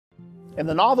In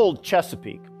the novel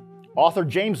Chesapeake, author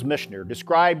James Michener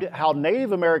described how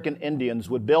Native American Indians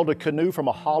would build a canoe from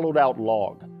a hollowed-out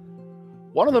log.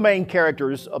 One of the main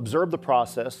characters observed the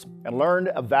process and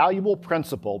learned a valuable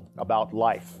principle about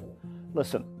life.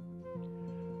 Listen.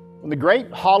 When the great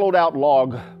hollowed-out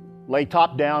log lay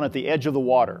top down at the edge of the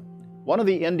water, one of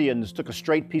the Indians took a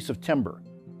straight piece of timber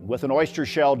and with an oyster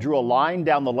shell drew a line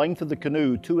down the length of the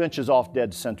canoe 2 inches off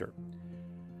dead center.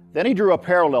 Then he drew a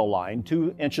parallel line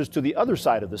 2 inches to the other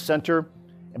side of the center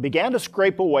and began to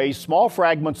scrape away small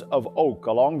fragments of oak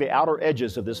along the outer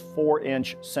edges of this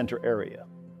 4-inch center area.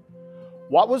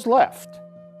 What was left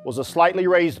was a slightly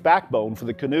raised backbone for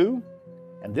the canoe,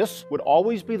 and this would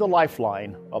always be the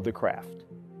lifeline of the craft.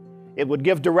 It would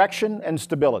give direction and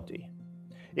stability.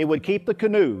 It would keep the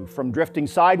canoe from drifting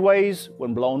sideways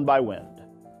when blown by wind.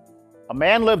 A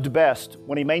man lived best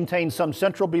when he maintained some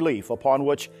central belief upon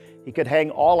which he could hang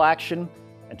all action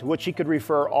and to which he could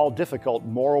refer all difficult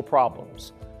moral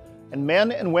problems. And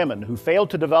men and women who failed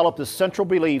to develop this central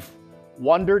belief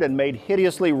wandered and made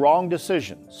hideously wrong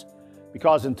decisions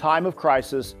because in time of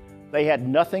crisis, they had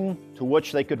nothing to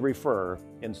which they could refer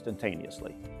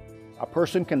instantaneously. A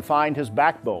person can find his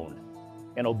backbone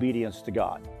in obedience to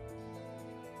God.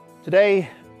 Today,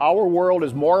 our world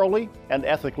is morally and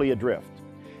ethically adrift,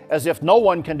 as if no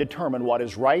one can determine what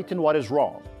is right and what is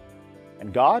wrong.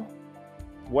 And God?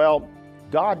 Well,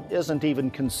 God isn't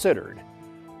even considered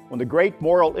when the great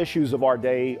moral issues of our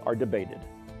day are debated.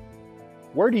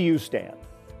 Where do you stand?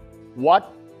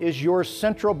 What is your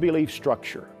central belief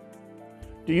structure?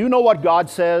 Do you know what God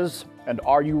says, and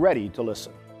are you ready to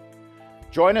listen?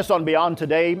 Join us on Beyond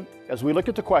Today as we look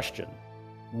at the question,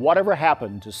 whatever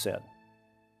happened to sin?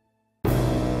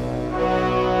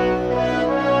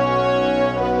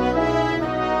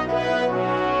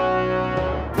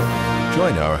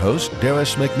 Join our host,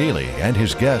 Darris McNeely, and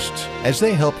his guests as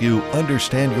they help you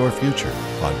understand your future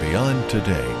on Beyond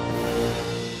Today.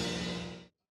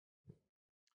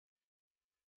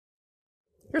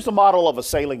 Here's a model of a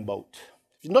sailing boat.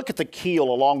 If you look at the keel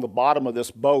along the bottom of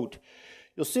this boat,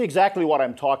 you'll see exactly what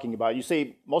I'm talking about. You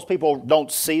see, most people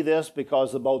don't see this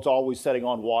because the boat's always sitting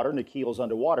on water and the keel's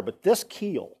underwater, but this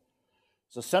keel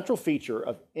is a central feature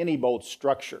of any boat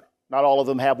structure. Not all of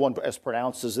them have one as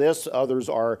pronounced as this. Others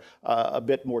are a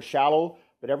bit more shallow,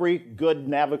 but every good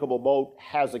navigable boat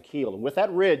has a keel. And with that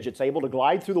ridge, it's able to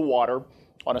glide through the water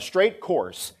on a straight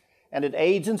course, and it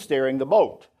aids in steering the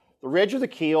boat. The ridge of the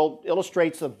keel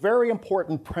illustrates a very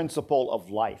important principle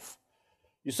of life.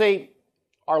 You see,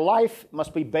 our life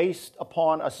must be based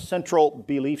upon a central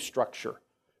belief structure,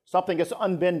 something that's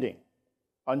unbending,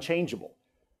 unchangeable,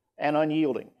 and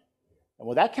unyielding. And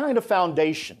when that kind of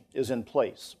foundation is in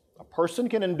place, a person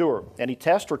can endure any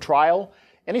test or trial,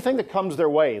 anything that comes their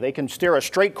way. They can steer a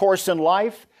straight course in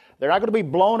life. They're not going to be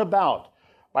blown about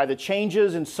by the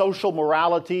changes in social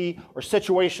morality or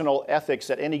situational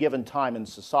ethics at any given time in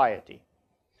society.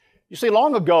 You see,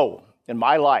 long ago in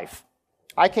my life,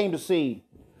 I came to see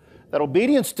that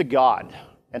obedience to God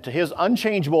and to His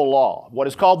unchangeable law, what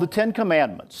is called the Ten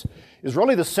Commandments, is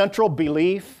really the central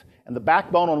belief and the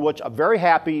backbone on which a very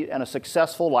happy and a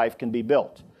successful life can be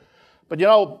built. But you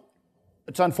know,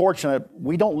 it's unfortunate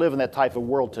we don't live in that type of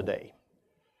world today.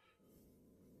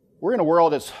 We're in a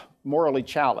world that's morally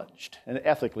challenged and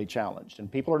ethically challenged,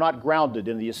 and people are not grounded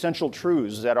in the essential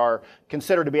truths that are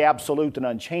considered to be absolute and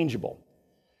unchangeable.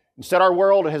 Instead, our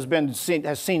world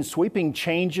has seen sweeping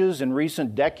changes in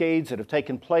recent decades that have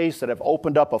taken place that have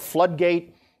opened up a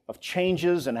floodgate of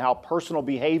changes in how personal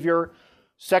behavior,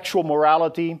 sexual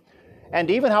morality,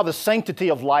 and even how the sanctity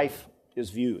of life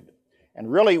is viewed. And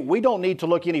really, we don't need to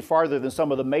look any farther than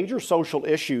some of the major social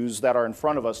issues that are in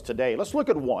front of us today. Let's look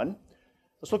at one.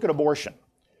 Let's look at abortion.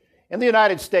 In the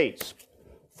United States,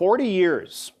 40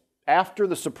 years after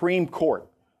the Supreme Court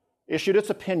issued its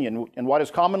opinion in what is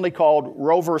commonly called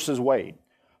Roe versus Wade,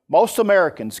 most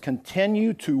Americans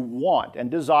continue to want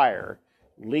and desire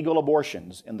legal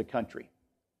abortions in the country.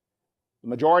 The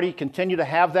majority continue to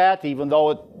have that, even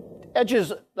though it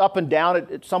edges up and down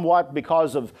it somewhat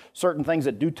because of certain things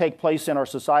that do take place in our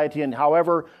society. And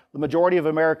however, the majority of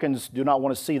Americans do not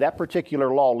want to see that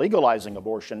particular law legalizing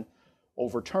abortion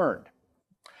overturned.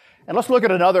 And let's look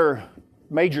at another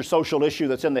major social issue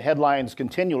that's in the headlines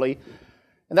continually,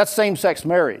 and that's same-sex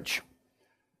marriage.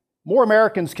 More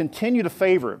Americans continue to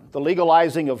favor the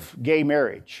legalizing of gay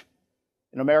marriage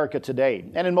in America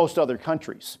today and in most other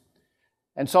countries.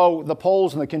 And so the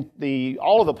polls and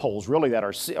all of the polls really that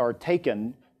are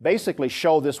taken basically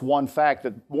show this one fact,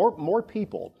 that more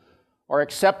people are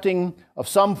accepting of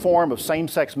some form of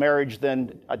same-sex marriage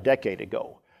than a decade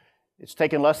ago. It's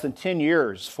taken less than 10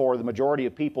 years for the majority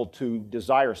of people to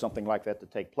desire something like that to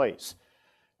take place.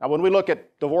 Now, when we look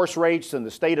at divorce rates and the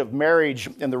state of marriage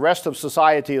and the rest of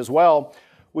society as well,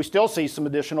 we still see some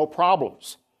additional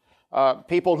problems.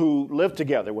 People who live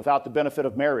together without the benefit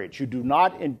of marriage, who do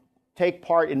not take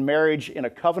part in marriage in a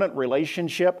covenant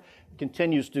relationship,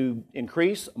 continues to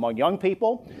increase among young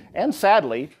people and,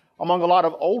 sadly, among a lot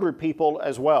of older people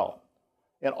as well.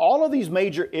 And all of these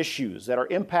major issues that are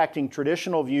impacting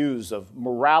traditional views of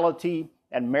morality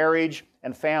and marriage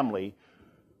and family,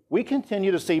 we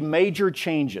continue to see major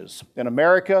changes in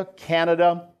America,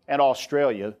 Canada, and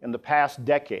Australia in the past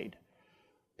decade.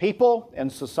 People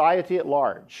and society at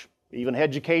large, even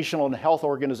educational and health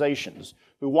organizations,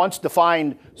 who once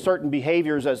defined certain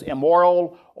behaviors as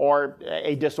immoral or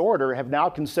a disorder, have now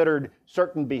considered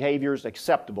certain behaviors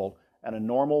acceptable and a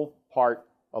normal part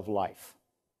of life.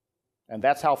 And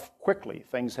that's how quickly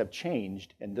things have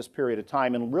changed in this period of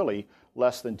time, in really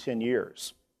less than 10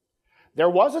 years. There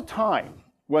was a time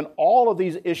when all of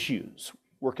these issues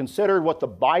were considered what the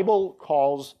Bible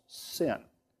calls sin.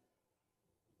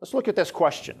 Let's look at this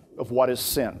question of what is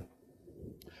sin.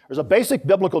 There's a basic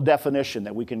biblical definition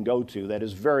that we can go to that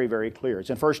is very, very clear. It's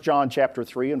in 1 John chapter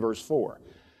 3 and verse 4.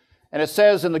 And it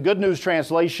says in the Good News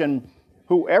translation,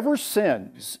 "Whoever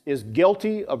sins is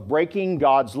guilty of breaking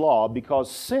God's law,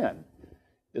 because sin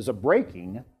is a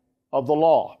breaking of the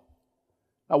law."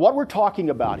 Now, what we're talking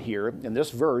about here in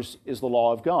this verse is the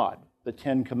law of God, the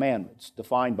Ten Commandments,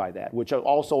 defined by that, which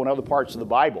also in other parts of the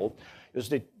Bible is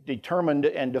determined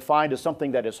and defined as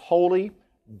something that is holy,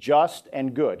 just,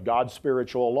 and good, God's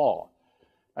spiritual law.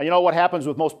 Now, you know what happens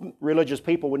with most religious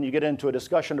people when you get into a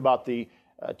discussion about the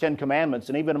Ten Commandments,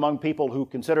 and even among people who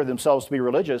consider themselves to be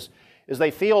religious, is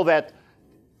they feel that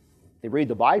they read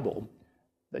the Bible,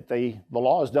 that the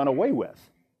law is done away with.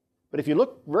 But if you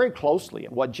look very closely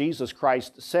at what Jesus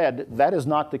Christ said, that is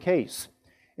not the case.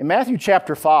 In Matthew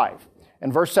chapter 5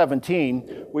 and verse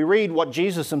 17, we read what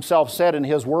Jesus himself said in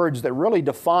his words that really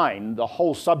define the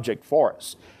whole subject for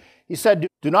us. He said,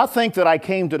 "Do not think that I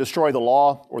came to destroy the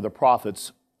law or the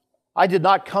prophets. I did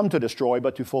not come to destroy,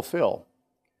 but to fulfill.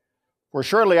 For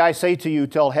surely I say to you,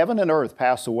 till heaven and earth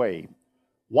pass away,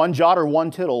 one jot or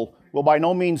one tittle will by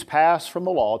no means pass from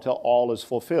the law till all is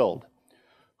fulfilled.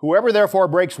 Whoever therefore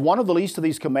breaks one of the least of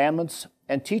these commandments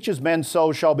and teaches men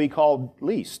so shall be called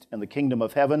least in the kingdom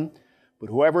of heaven. But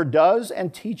whoever does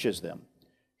and teaches them,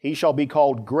 he shall be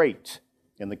called great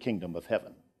in the kingdom of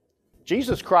heaven."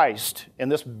 Jesus Christ, in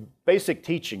this basic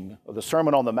teaching of the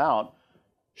Sermon on the Mount,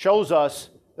 shows us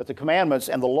that the commandments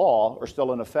and the law are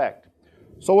still in effect.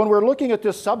 So when we're looking at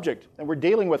this subject and we're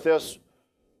dealing with this,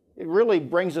 it really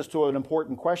brings us to an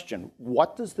important question.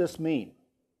 What does this mean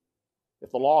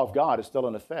if the law of God is still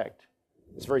in effect?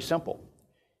 It's very simple.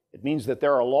 It means that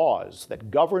there are laws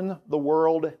that govern the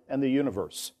world and the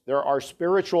universe. There are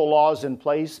spiritual laws in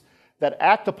place that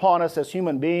act upon us as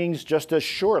human beings just as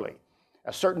surely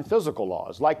as certain physical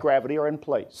laws, like gravity, are in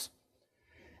place.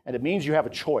 And it means you have a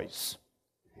choice.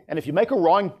 And if you make a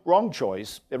wrong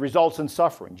choice, it results in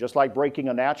suffering, just like breaking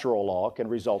a natural law can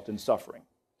result in suffering.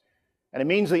 And it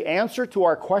means the answer to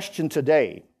our question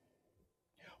today,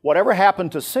 whatever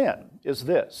happened to sin, is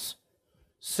this: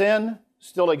 sin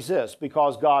still exists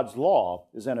because God's law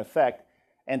is in effect,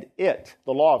 and it,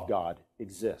 the law of God,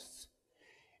 exists.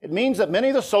 It means that many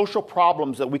of the social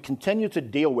problems that we continue to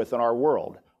deal with in our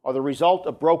world are the result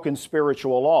of broken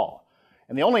spiritual law.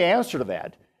 And the only answer to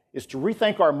that is to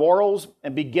rethink our morals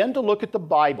and begin to look at the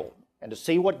Bible and to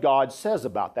see what God says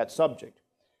about that subject.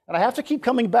 And I have to keep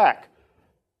coming back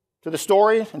to the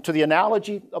story and to the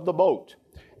analogy of the boat.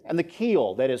 And the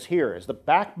keel that is here is the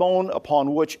backbone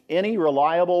upon which any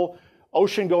reliable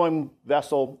ocean-going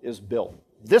vessel is built.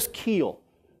 This keel,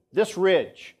 this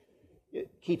ridge, it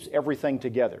keeps everything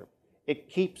together. It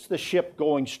keeps the ship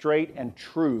going straight and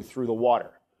true through the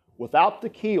water. Without the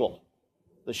keel,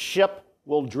 the ship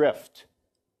will drift.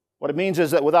 What it means is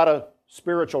that without a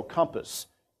spiritual compass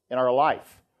in our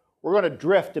life, we're going to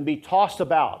drift and be tossed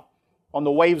about on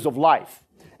the waves of life,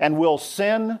 and we'll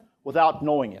sin without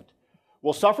knowing it.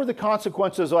 We'll suffer the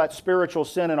consequences of that spiritual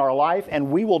sin in our life,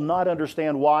 and we will not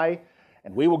understand why,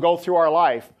 and we will go through our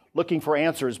life looking for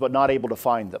answers but not able to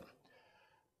find them.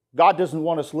 God doesn't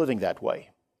want us living that way.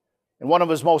 In one of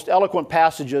his most eloquent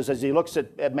passages, as he looks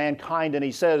at mankind and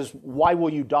he says, "Why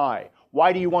will you die?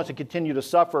 Why do you want to continue to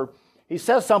suffer?" He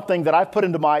says something that I've put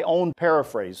into my own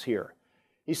paraphrase here.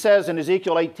 He says in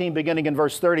Ezekiel 18, beginning in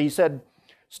verse 30, he said,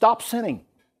 "Stop sinning.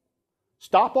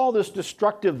 Stop all this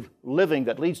destructive living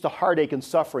that leads to heartache and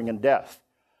suffering and death.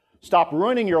 Stop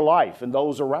ruining your life and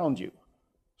those around you.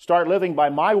 Start living by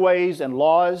my ways and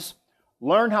laws,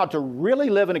 Learn how to really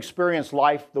live and experience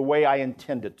life the way I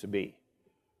intend it to be.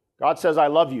 God says, I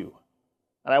love you,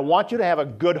 and I want you to have a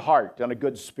good heart and a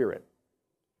good spirit.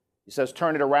 He says,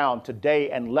 turn it around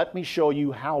today and let me show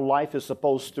you how life is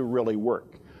supposed to really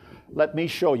work. Let me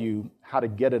show you how to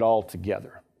get it all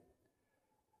together.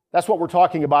 That's what we're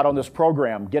talking about on this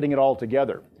program, getting it all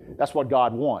together. That's what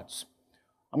God wants.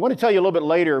 I'm going to tell you a little bit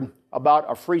later about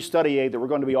a free study aid that we're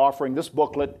going to be offering, this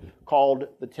booklet called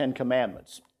The 10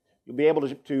 Commandments. You'll be able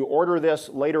to order this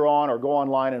later on or go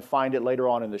online and find it later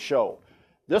on in the show.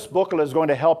 This booklet is going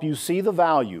to help you see the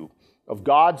value of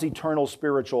God's eternal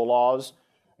spiritual laws.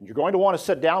 And you're going to want to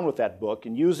sit down with that book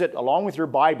and use it along with your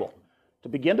Bible to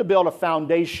begin to build a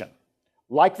foundation,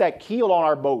 like that keel on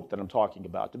our boat that I'm talking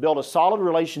about, to build a solid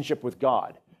relationship with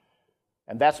God.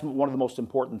 And that's one of the most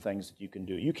important things that you can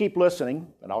do. You keep listening,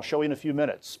 and I'll show you in a few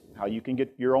minutes how you can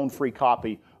get your own free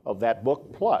copy of that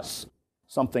book, plus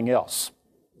something else.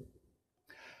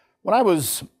 When I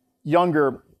was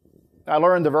younger, I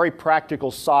learned the very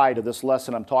practical side of this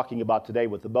lesson I'm talking about today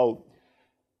with the boat.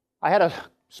 I had a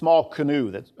small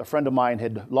canoe that a friend of mine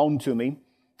had loaned to me,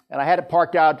 and I had it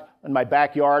parked out in my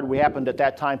backyard. We happened at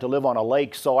that time to live on a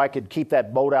lake, so I could keep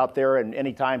that boat out there and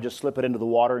anytime just slip it into the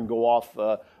water and go off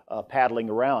paddling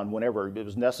around whenever it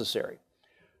was necessary.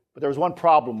 But there was one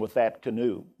problem with that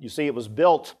canoe. You see, it was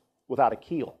built without a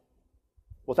keel,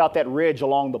 without that ridge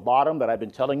along the bottom that I've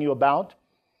been telling you about.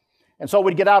 And so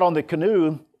we'd get out on the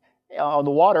canoe, on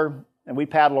the water, and we'd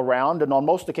paddle around, and on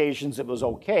most occasions it was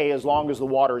okay as long as the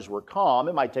waters were calm.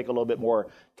 It might take a little bit more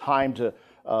time to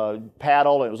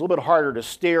paddle, and it was a little bit harder to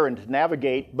steer and to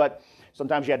navigate, but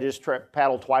sometimes you had to just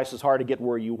paddle twice as hard to get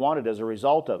where you wanted as a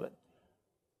result of it.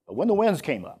 But when the winds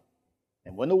came up,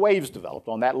 and when the waves developed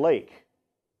on that lake,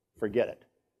 forget it.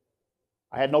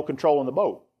 I had no control on the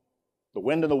boat. The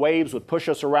wind and the waves would push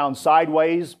us around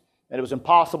sideways, and it was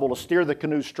impossible to steer the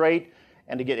canoe straight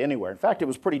and to get anywhere. In fact, it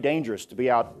was pretty dangerous to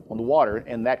be out on the water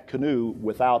in that canoe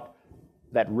without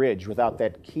that ridge, without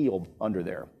that keel under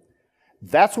there.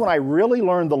 That's when I really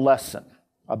learned the lesson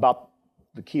about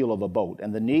the keel of a boat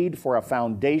and the need for a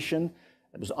foundation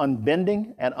that was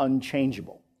unbending and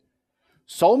unchangeable.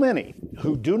 So many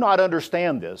who do not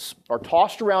understand this are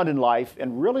tossed around in life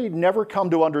and really never come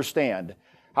to understand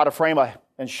how to frame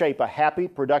and shape a happy,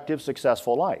 productive,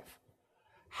 successful life.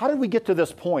 How did we get to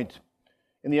this point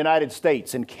in the United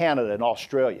States, in Canada, and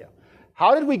Australia?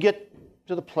 How did we get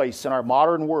to the place in our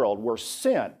modern world where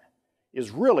sin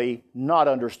is really not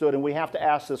understood? And we have to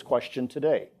ask this question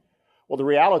today. Well, the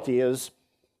reality is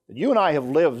that you and I have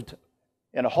lived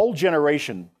in a whole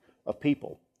generation of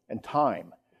people and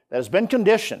time that has been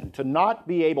conditioned to not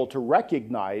be able to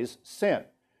recognize sin.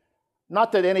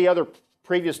 Not that any other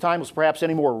previous time was perhaps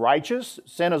any more righteous.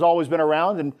 Sin has always been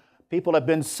around and people have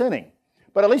been sinning.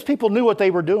 But at least people knew what they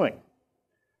were doing.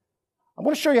 I'm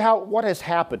going to show you what has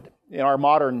happened in our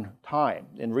modern time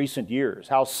in recent years,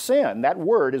 how sin, that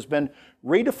word, has been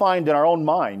redefined in our own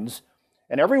minds,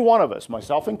 and every one of us,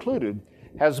 myself included,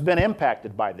 has been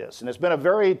impacted by this. And it's been a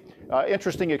very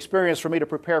interesting experience for me to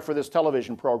prepare for this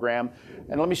television program.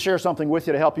 And let me share something with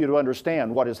you to help you to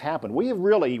understand what has happened. We have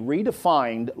really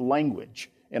redefined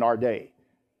language in our day.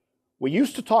 We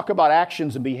used to talk about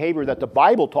actions and behavior that the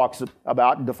Bible talks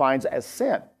about and defines as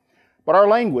sin. But our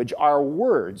language, our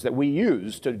words that we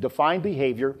use to define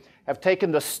behavior, have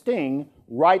taken the sting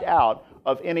right out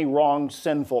of any wrong,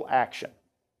 sinful action.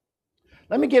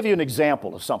 Let me give you an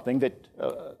example of something that,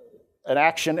 an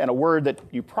action and a word that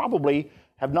you probably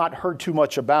have not heard too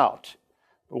much about.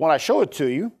 But when I show it to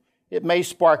you, it may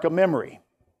spark a memory.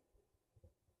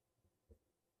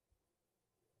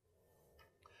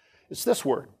 It's this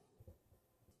word,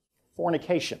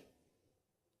 fornication.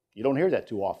 You don't hear that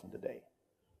too often today.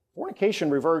 Fornication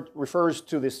refers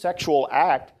to the sexual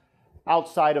act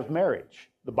outside of marriage.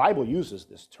 The Bible uses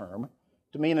this term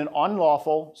to mean an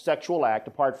unlawful sexual act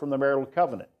apart from the marital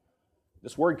covenant.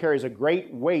 This word carries a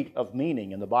great weight of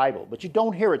meaning in the Bible, but you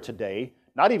don't hear it today,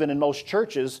 not even in most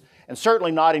churches, and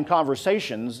certainly not in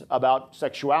conversations about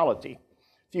sexuality.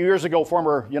 A few years ago,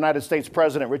 former United States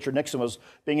President Richard Nixon was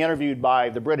being interviewed by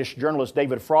the British journalist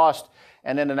David Frost,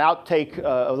 and in an outtake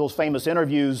of those famous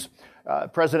interviews,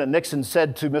 President Nixon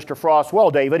said to Mr. Frost,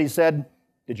 "Well, David," he said,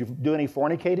 "did you do any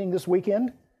fornicating this weekend?"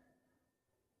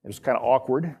 It was kind of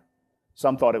awkward.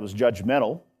 Some thought it was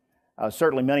judgmental.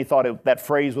 Certainly many thought that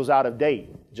phrase was out of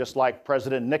date, just like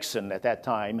President Nixon at that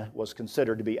time was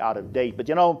considered to be out of date. But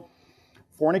you know,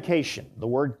 fornication, the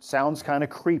word sounds kind of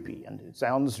creepy, and it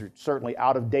sounds certainly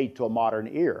out of date to a modern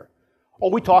ear. Oh,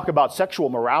 we talk about sexual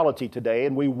morality today,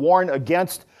 and we warn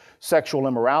against sexual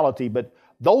immorality, but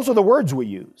those are the words we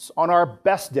use on our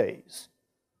best days.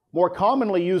 More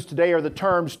commonly used today are the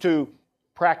terms to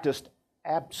practice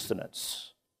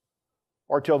abstinence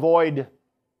or to avoid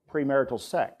premarital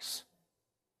sex.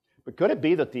 But could it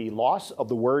be that the loss of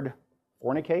the word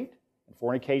fornicate and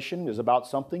fornication is about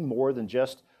something more than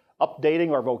just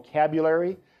updating our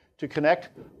vocabulary to connect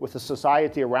with the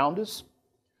society around us?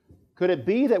 Could it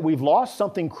be that we've lost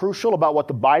something crucial about what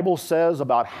the Bible says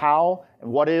about how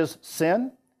and what is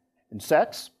sin and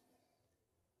sex?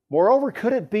 Moreover,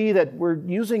 could it be that we're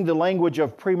using the language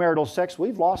of premarital sex?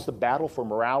 We've lost the battle for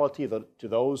morality to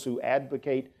those who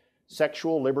advocate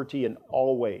sexual liberty in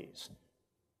all ways.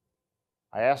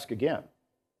 I ask again,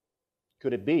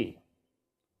 could it be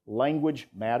language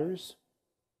matters?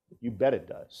 You bet it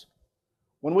does.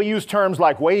 When we use terms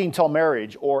like waiting till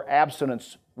marriage or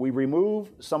abstinence, we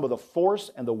remove some of the force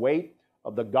and the weight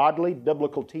of the godly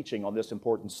biblical teaching on this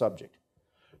important subject.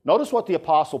 Notice what the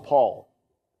Apostle Paul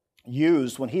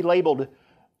used when he labeled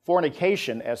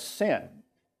fornication as sin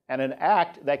and an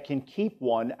act that can keep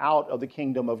one out of the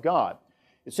kingdom of God.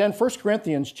 It's in 1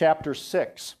 Corinthians chapter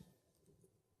 6.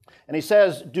 And he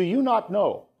says, "Do you not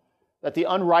know that the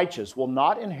unrighteous will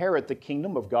not inherit the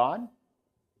kingdom of God?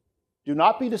 Do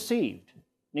not be deceived.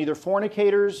 Neither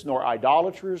fornicators, nor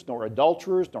idolaters, nor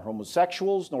adulterers, nor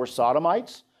homosexuals, nor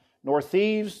sodomites, nor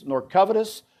thieves, nor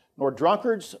covetous, nor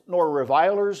drunkards, nor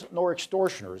revilers, nor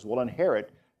extortioners will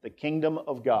inherit the kingdom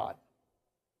of God."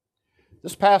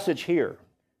 This passage here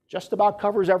just about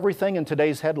covers everything in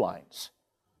today's headlines.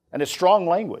 And it's strong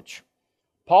language.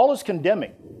 Paul is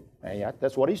condemning, and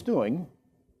that's what he's doing.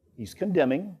 He's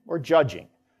condemning or judging.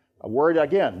 A word,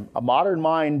 again, a modern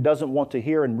mind doesn't want to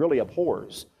hear and really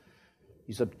abhors.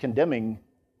 He's condemning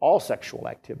all sexual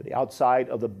activity outside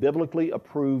of the biblically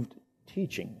approved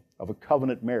teaching of a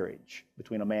covenant marriage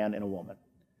between a man and a woman.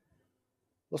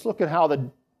 Let's look at how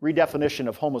the redefinition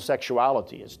of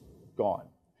homosexuality has gone.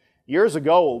 Years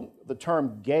ago, the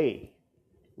term gay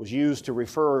was used to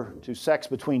refer to sex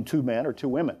between two men or two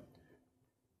women.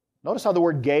 Notice how the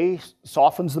word gay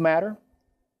softens the matter.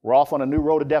 We're off on a new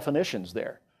road of definitions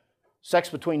there. Sex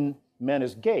between men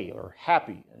is gay or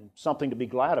happy and something to be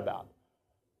glad about.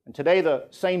 And today the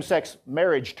same-sex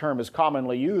marriage term is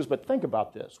commonly used, but think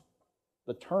about this.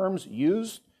 The terms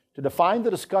used to define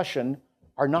the discussion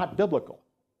are not biblical.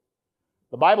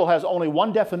 The Bible has only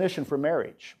one definition for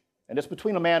marriage, and it's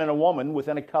between a man and a woman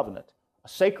within a covenant, a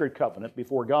sacred covenant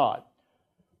before God.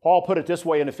 Paul put it this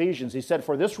way in Ephesians. He said,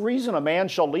 "For this reason a man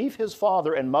shall leave his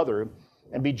father and mother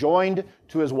and be joined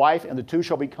to his wife, and the two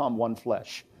shall become one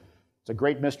flesh." It's a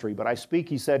great mystery, but I speak,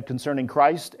 he said, concerning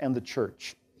Christ and the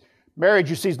church. Marriage,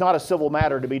 you see, is not a civil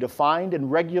matter to be defined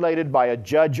and regulated by a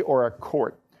judge or a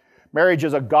court. Marriage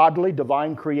is a godly,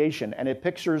 divine creation, and it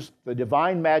pictures the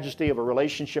divine majesty of a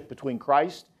relationship between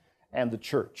Christ and the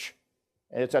church.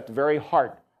 And it's at the very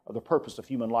heart of the purpose of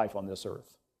human life on this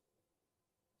earth.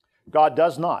 God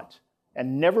does not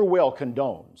and never will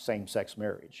condone same-sex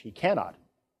marriage. He cannot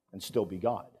and still be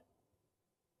God.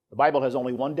 The Bible has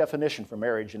only one definition for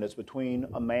marriage, and it's between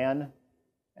a man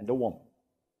and a woman.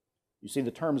 You see,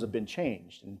 the terms have been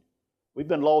changed, and we've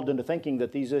been lulled into thinking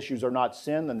that these issues are not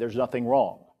sin and there's nothing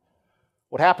wrong.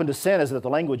 What happened to sin is that the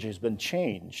language has been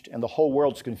changed and the whole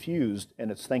world's confused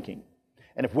in its thinking.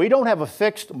 And if we don't have a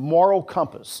fixed moral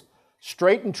compass,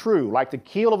 straight and true, like the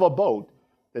keel of a boat,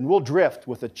 then we'll drift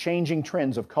with the changing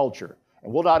trends of culture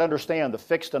and we'll not understand the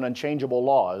fixed and unchangeable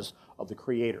laws of the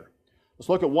Creator. Let's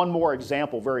look at one more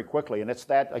example very quickly, and it's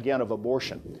that, again, of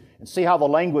abortion, and see how the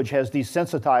language has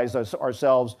desensitized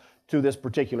ourselves to this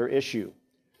particular issue.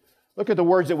 Look at the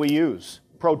words that we use.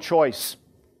 Pro-choice,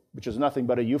 which is nothing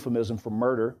but a euphemism for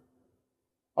murder.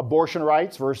 Abortion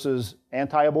rights versus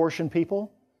anti-abortion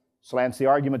people. Slants the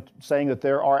argument saying that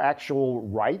there are actual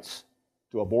rights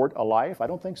to abort a life. I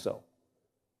don't think so.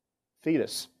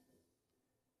 Fetus.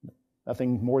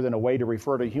 Nothing more than a way to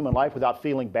refer to human life without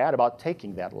feeling bad about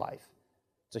taking that life.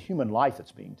 It's a human life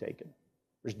that's being taken.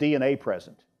 There's DNA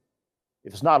present.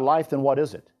 If it's not life, then what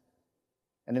is it?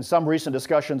 And in some recent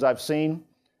discussions I've seen,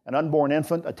 an unborn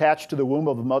infant attached to the womb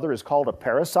of the mother is called a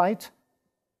parasite.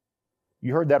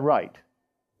 You heard that right.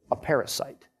 A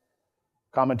parasite.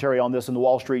 Commentary on this in the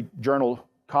Wall Street Journal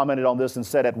commented on this and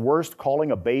said, at worst,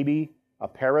 calling a baby a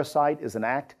parasite is an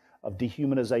act of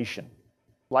dehumanization,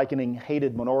 likening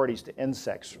hated minorities to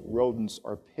insects, rodents,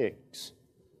 or pigs.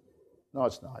 No,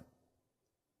 it's not.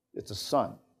 It's a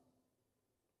son,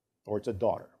 or it's a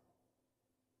daughter.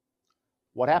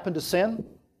 What happened to sin?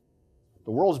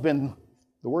 The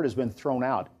word has been thrown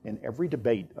out in every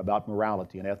debate about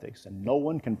morality and ethics, and no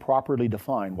one can properly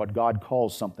define what God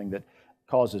calls something that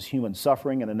causes human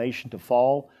suffering and a nation to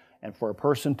fall, and for a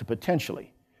person to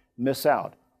potentially miss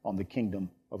out on the kingdom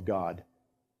of God.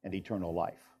 and eternal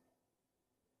life.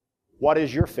 What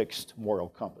is your fixed moral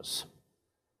compass?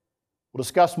 We'll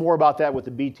discuss more about that with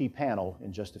the BT panel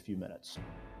in just a few minutes.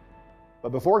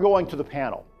 But before going to the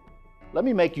panel, let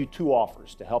me make you two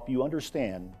offers to help you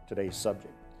understand today's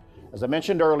subject. As I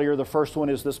mentioned earlier, the first one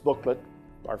is this booklet,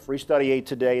 our free study aid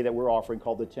today that we're offering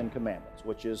called the 10 Commandments,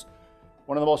 which is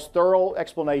one of the most thorough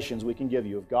explanations we can give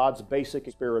you of God's basic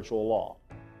spiritual law.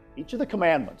 Each of the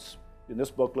commandments in this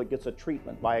booklet gets a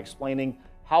treatment by explaining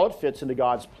how it fits into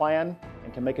God's plan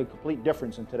and can make a complete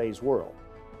difference in today's world.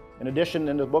 In addition,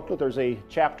 in the booklet, there's a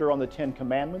chapter on the 10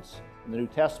 Commandments in the New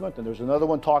Testament, and there's another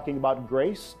one talking about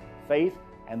grace, faith,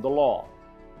 and the law.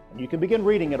 And you can begin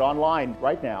reading it online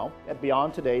right now at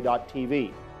beyondtoday.tv.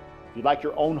 If you'd like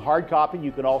your own hard copy,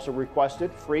 you can also request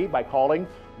it free by calling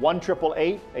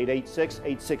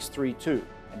 1-888-886-8632.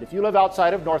 And if you live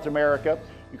outside of North America,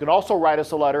 you can also write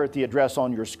us a letter at the address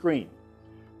on your screen.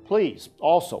 Please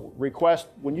also request,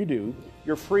 when you do,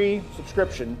 your free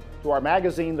subscription to our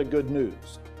magazine, The Good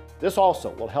News. This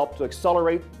also will help to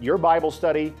accelerate your Bible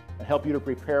study and help you to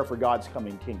prepare for God's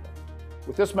coming kingdom.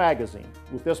 With this magazine,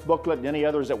 with this booklet and any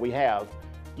others that we have,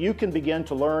 you can begin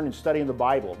to learn and study in the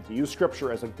Bible, to use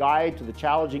Scripture as a guide to the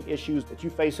challenging issues that you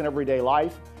face in everyday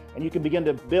life, and you can begin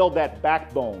to build that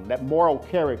backbone, that moral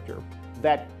character,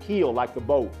 that keel like the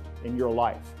boat in your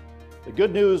life. The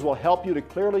Good News will help you to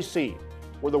clearly see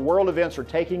where the world events are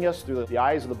taking us through the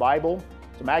eyes of the Bible.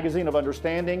 It's a magazine of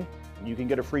understanding, and you can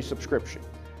get a free subscription.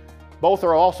 Both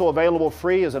are also available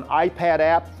free as an iPad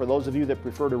app for those of you that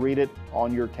prefer to read it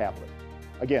on your tablet.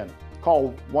 Again,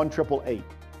 call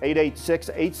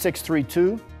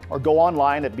 1-888-886-8632 or go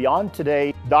online at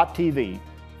beyondtoday.tv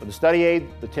for the study aid,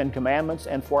 the 10 Commandments,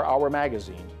 and for our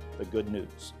magazine, The Good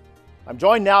News. I'm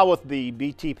joined now with the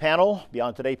BT panel,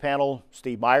 Beyond Today panel,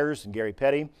 Steve Myers and Gary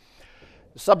Petty.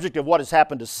 The subject of what has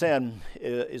happened to sin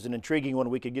is an intriguing one.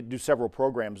 We could do several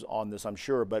programs on this, I'm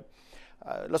sure, but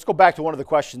let's go back to one of the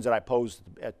questions that I posed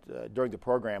during the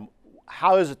program.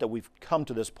 How is it that we've come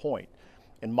to this point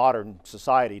in modern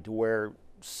society to where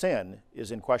sin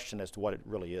is in question as to what it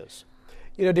really is?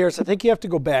 You know, Darius, I think you have to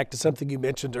go back to something you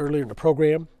mentioned earlier in the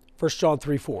program, 1 John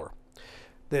 3:4,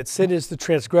 that sin is the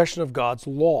transgression of God's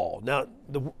law. Now,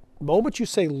 the moment you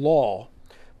say law,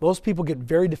 most people get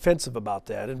very defensive about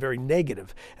that and very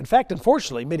negative. In fact,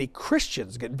 unfortunately, many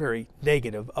Christians get very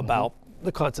negative about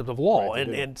the concept of law, Right,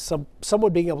 and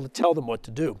someone being able to tell them what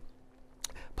to do.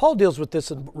 Paul deals with this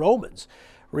in Romans,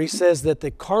 where he says that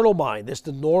the carnal mind, this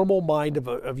the normal mind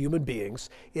of human beings,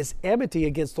 is enmity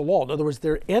against the law. In other words,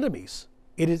 they're enemies.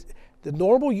 It is the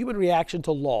normal human reaction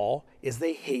to law is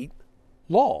they hate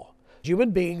law.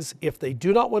 Human beings, if they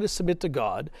do not want to submit to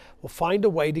God, will find a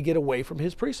way to get away from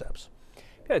his precepts.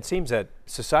 Yeah, it seems that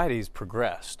society's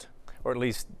progressed, or at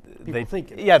least People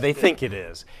think it is. Yeah, they think it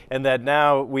is, and that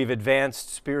now we've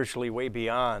advanced spiritually way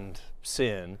beyond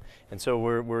sin, and so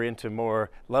we're into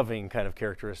more loving kind of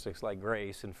characteristics like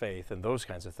grace and faith and those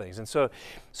kinds of things. And so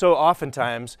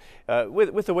oftentimes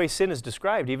with the way sin is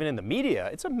described, even in the media,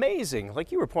 it's amazing.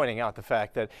 Like you were pointing out, the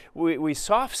fact that we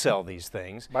soft sell these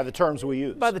things By the terms we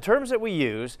use. by the terms that we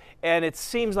use, and it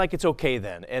seems like it's okay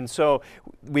then. And so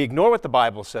we ignore what the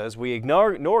Bible says, we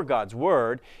ignore God's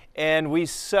Word, and we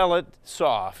sell it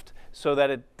soft so that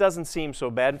it doesn't seem so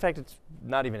bad. In fact, it's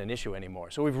not even an issue anymore.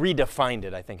 So we've redefined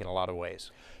it, I think, in a lot of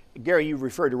ways. Gary, you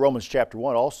referred to Romans chapter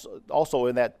 1. Also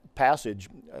in that passage,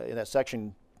 in that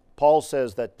section, Paul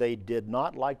says that they did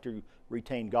not like to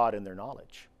retain God in their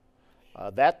knowledge.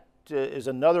 That is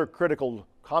another critical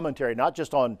commentary, not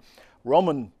just on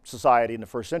Roman society in the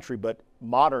first century, but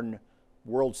modern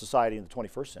world society in the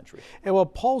 21st century. And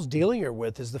what Paul's dealing here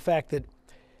with is the fact that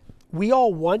we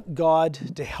all want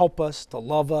God to help us, to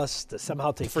love us, to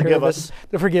somehow take care of us,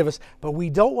 to forgive us, but we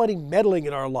don't want him meddling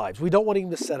in our lives. We don't want him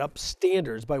to set up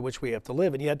standards by which we have to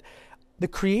live. And yet, the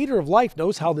creator of life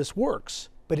knows how this works,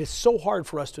 but it's so hard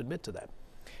for us to admit to that.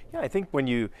 Yeah, I think when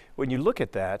you look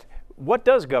at that, what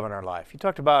does govern our life? You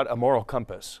talked about a moral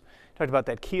compass. You talked about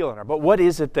that keel in our, but what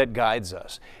is it that guides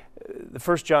us? The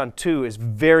 1 John 2 is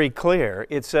very clear.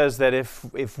 It says that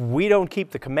if we don't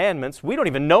keep the commandments, we don't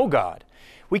even know God.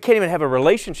 We can't even have a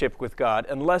relationship with God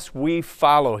unless we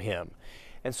follow him.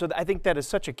 And so I think that is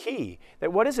such a key,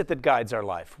 that what is it that guides our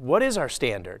life? What is our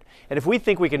standard? And if we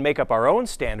think we can make up our own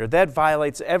standard, that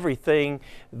violates everything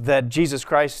that Jesus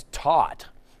Christ taught,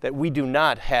 that we do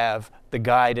not have the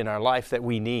guide in our life that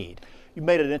we need. You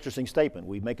made an interesting statement.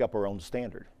 We make up our own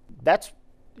standard. That's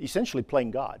essentially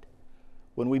playing God.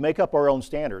 When we make up our own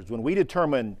standards, when we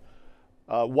determine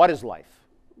what is life,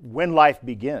 when life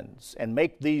begins, and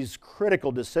make these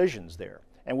critical decisions there,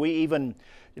 And we even,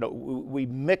 we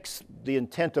mix the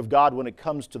intent of God when it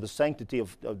comes to the sanctity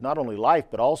of not only life,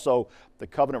 but also the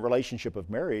covenant relationship of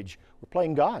marriage. We're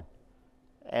playing God.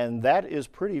 And that is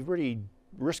pretty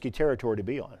risky territory to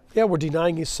be on. Yeah, we're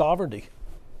denying His sovereignty.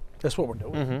 That's what we're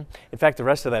doing. Mm-hmm. In fact, the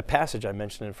rest of that passage I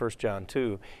mentioned in 1 John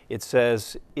 2, it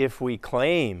says, if we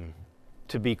claim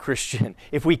to be Christian,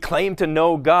 if we claim to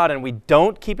know God and we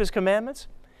don't keep His commandments,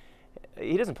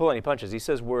 He doesn't pull any punches. He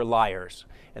says we're liars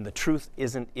and the truth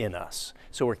isn't in us.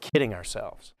 So we're kidding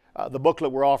ourselves. The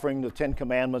booklet we're offering, the 10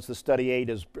 Commandments, the study aid,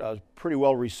 is pretty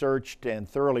well researched and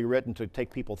thoroughly written to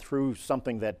take people through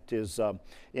something that is,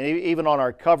 even on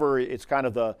our cover, it's kind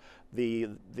of the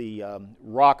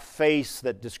rock face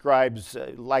that describes,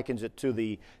 likens it to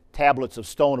the tablets of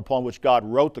stone upon which God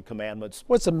wrote the commandments.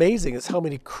 What's amazing is how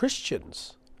many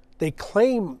Christians, they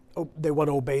claim they want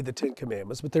to obey the 10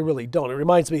 Commandments, but they really don't. It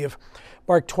reminds me of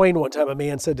Mark Twain. One time a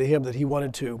man said to him that he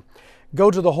wanted to go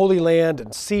to the Holy Land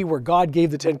and see where God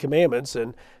gave the 10 Commandments,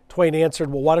 and Twain answered,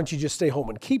 well, why don't you just stay home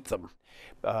and keep them?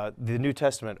 The New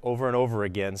Testament over and over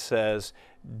again says,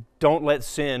 don't let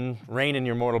sin reign in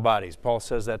your mortal bodies. Paul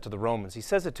says that to the Romans. He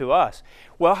says it to us.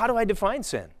 Well, how do I define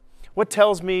sin? What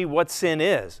tells me what sin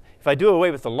is? If I do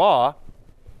away with the law,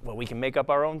 well, we can make up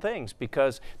our own things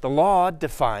because the law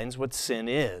defines what sin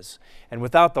is. And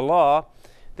without the law,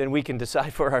 then we can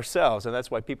decide for ourselves. And that's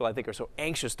why people, I think, are so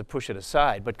anxious to push it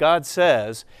aside. But God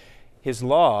says His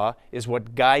law is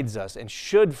what guides us and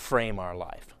should frame our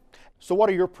life. So what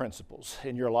are your principles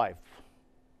in your life?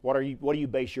 What do you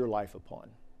base your life upon?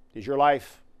 Is your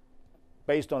life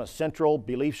based on a central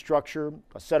belief structure,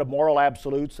 a set of moral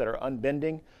absolutes that are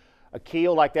unbending, a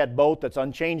keel like that boat that's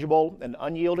unchangeable and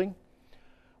unyielding?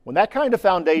 When that kind of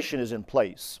foundation is in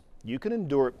place, you can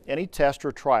endure any test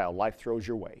or trial life throws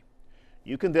your way.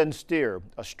 You can then steer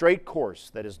a straight course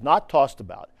that is not tossed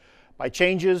about by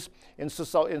changes in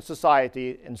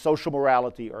society, in social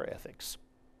morality, or ethics.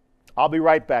 I'll be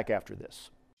right back after this.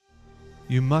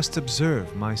 You must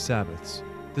observe my Sabbaths.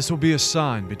 This will be a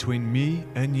sign between me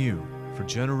and you for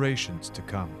generations to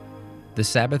come. The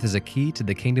Sabbath is a key to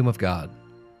the kingdom of God.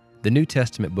 The New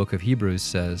Testament book of Hebrews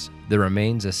says, there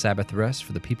remains a Sabbath rest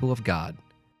for the people of God.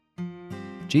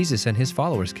 Jesus and His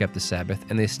followers kept the Sabbath,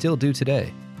 and they still do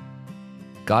today.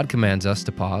 God commands us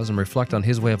to pause and reflect on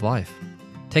His way of life.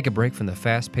 Take a break from the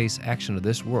fast-paced action of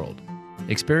this world.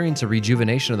 Experience a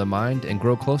rejuvenation of the mind and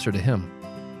grow closer to Him.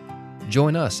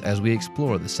 Join us as we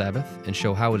explore the Sabbath and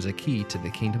show how it is a key to the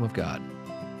kingdom of God.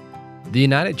 The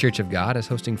United Church of God is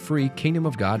hosting free Kingdom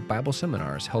of God Bible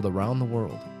seminars held around the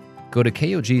world. Go to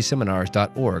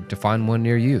kogseminars.org to find one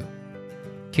near you.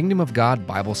 Kingdom of God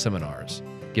Bible Seminars,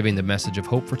 giving the message of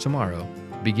hope for tomorrow,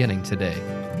 beginning today.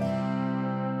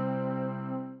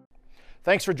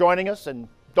 Thanks for joining us, and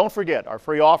don't forget our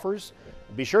free offers.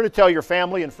 Be sure to tell your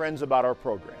family and friends about our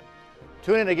program.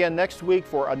 Tune in again next week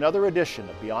for another edition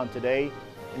of Beyond Today,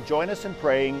 and join us in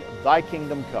praying, Thy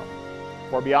Kingdom Come.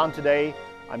 For Beyond Today,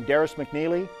 I'm Darius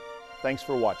McNeely. Thanks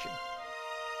for watching.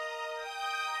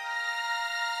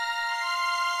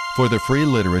 For the free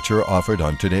literature offered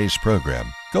on today's program,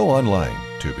 go online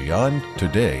to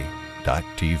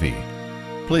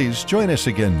beyondtoday.tv. Please join us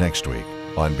again next week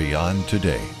on Beyond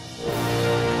Today.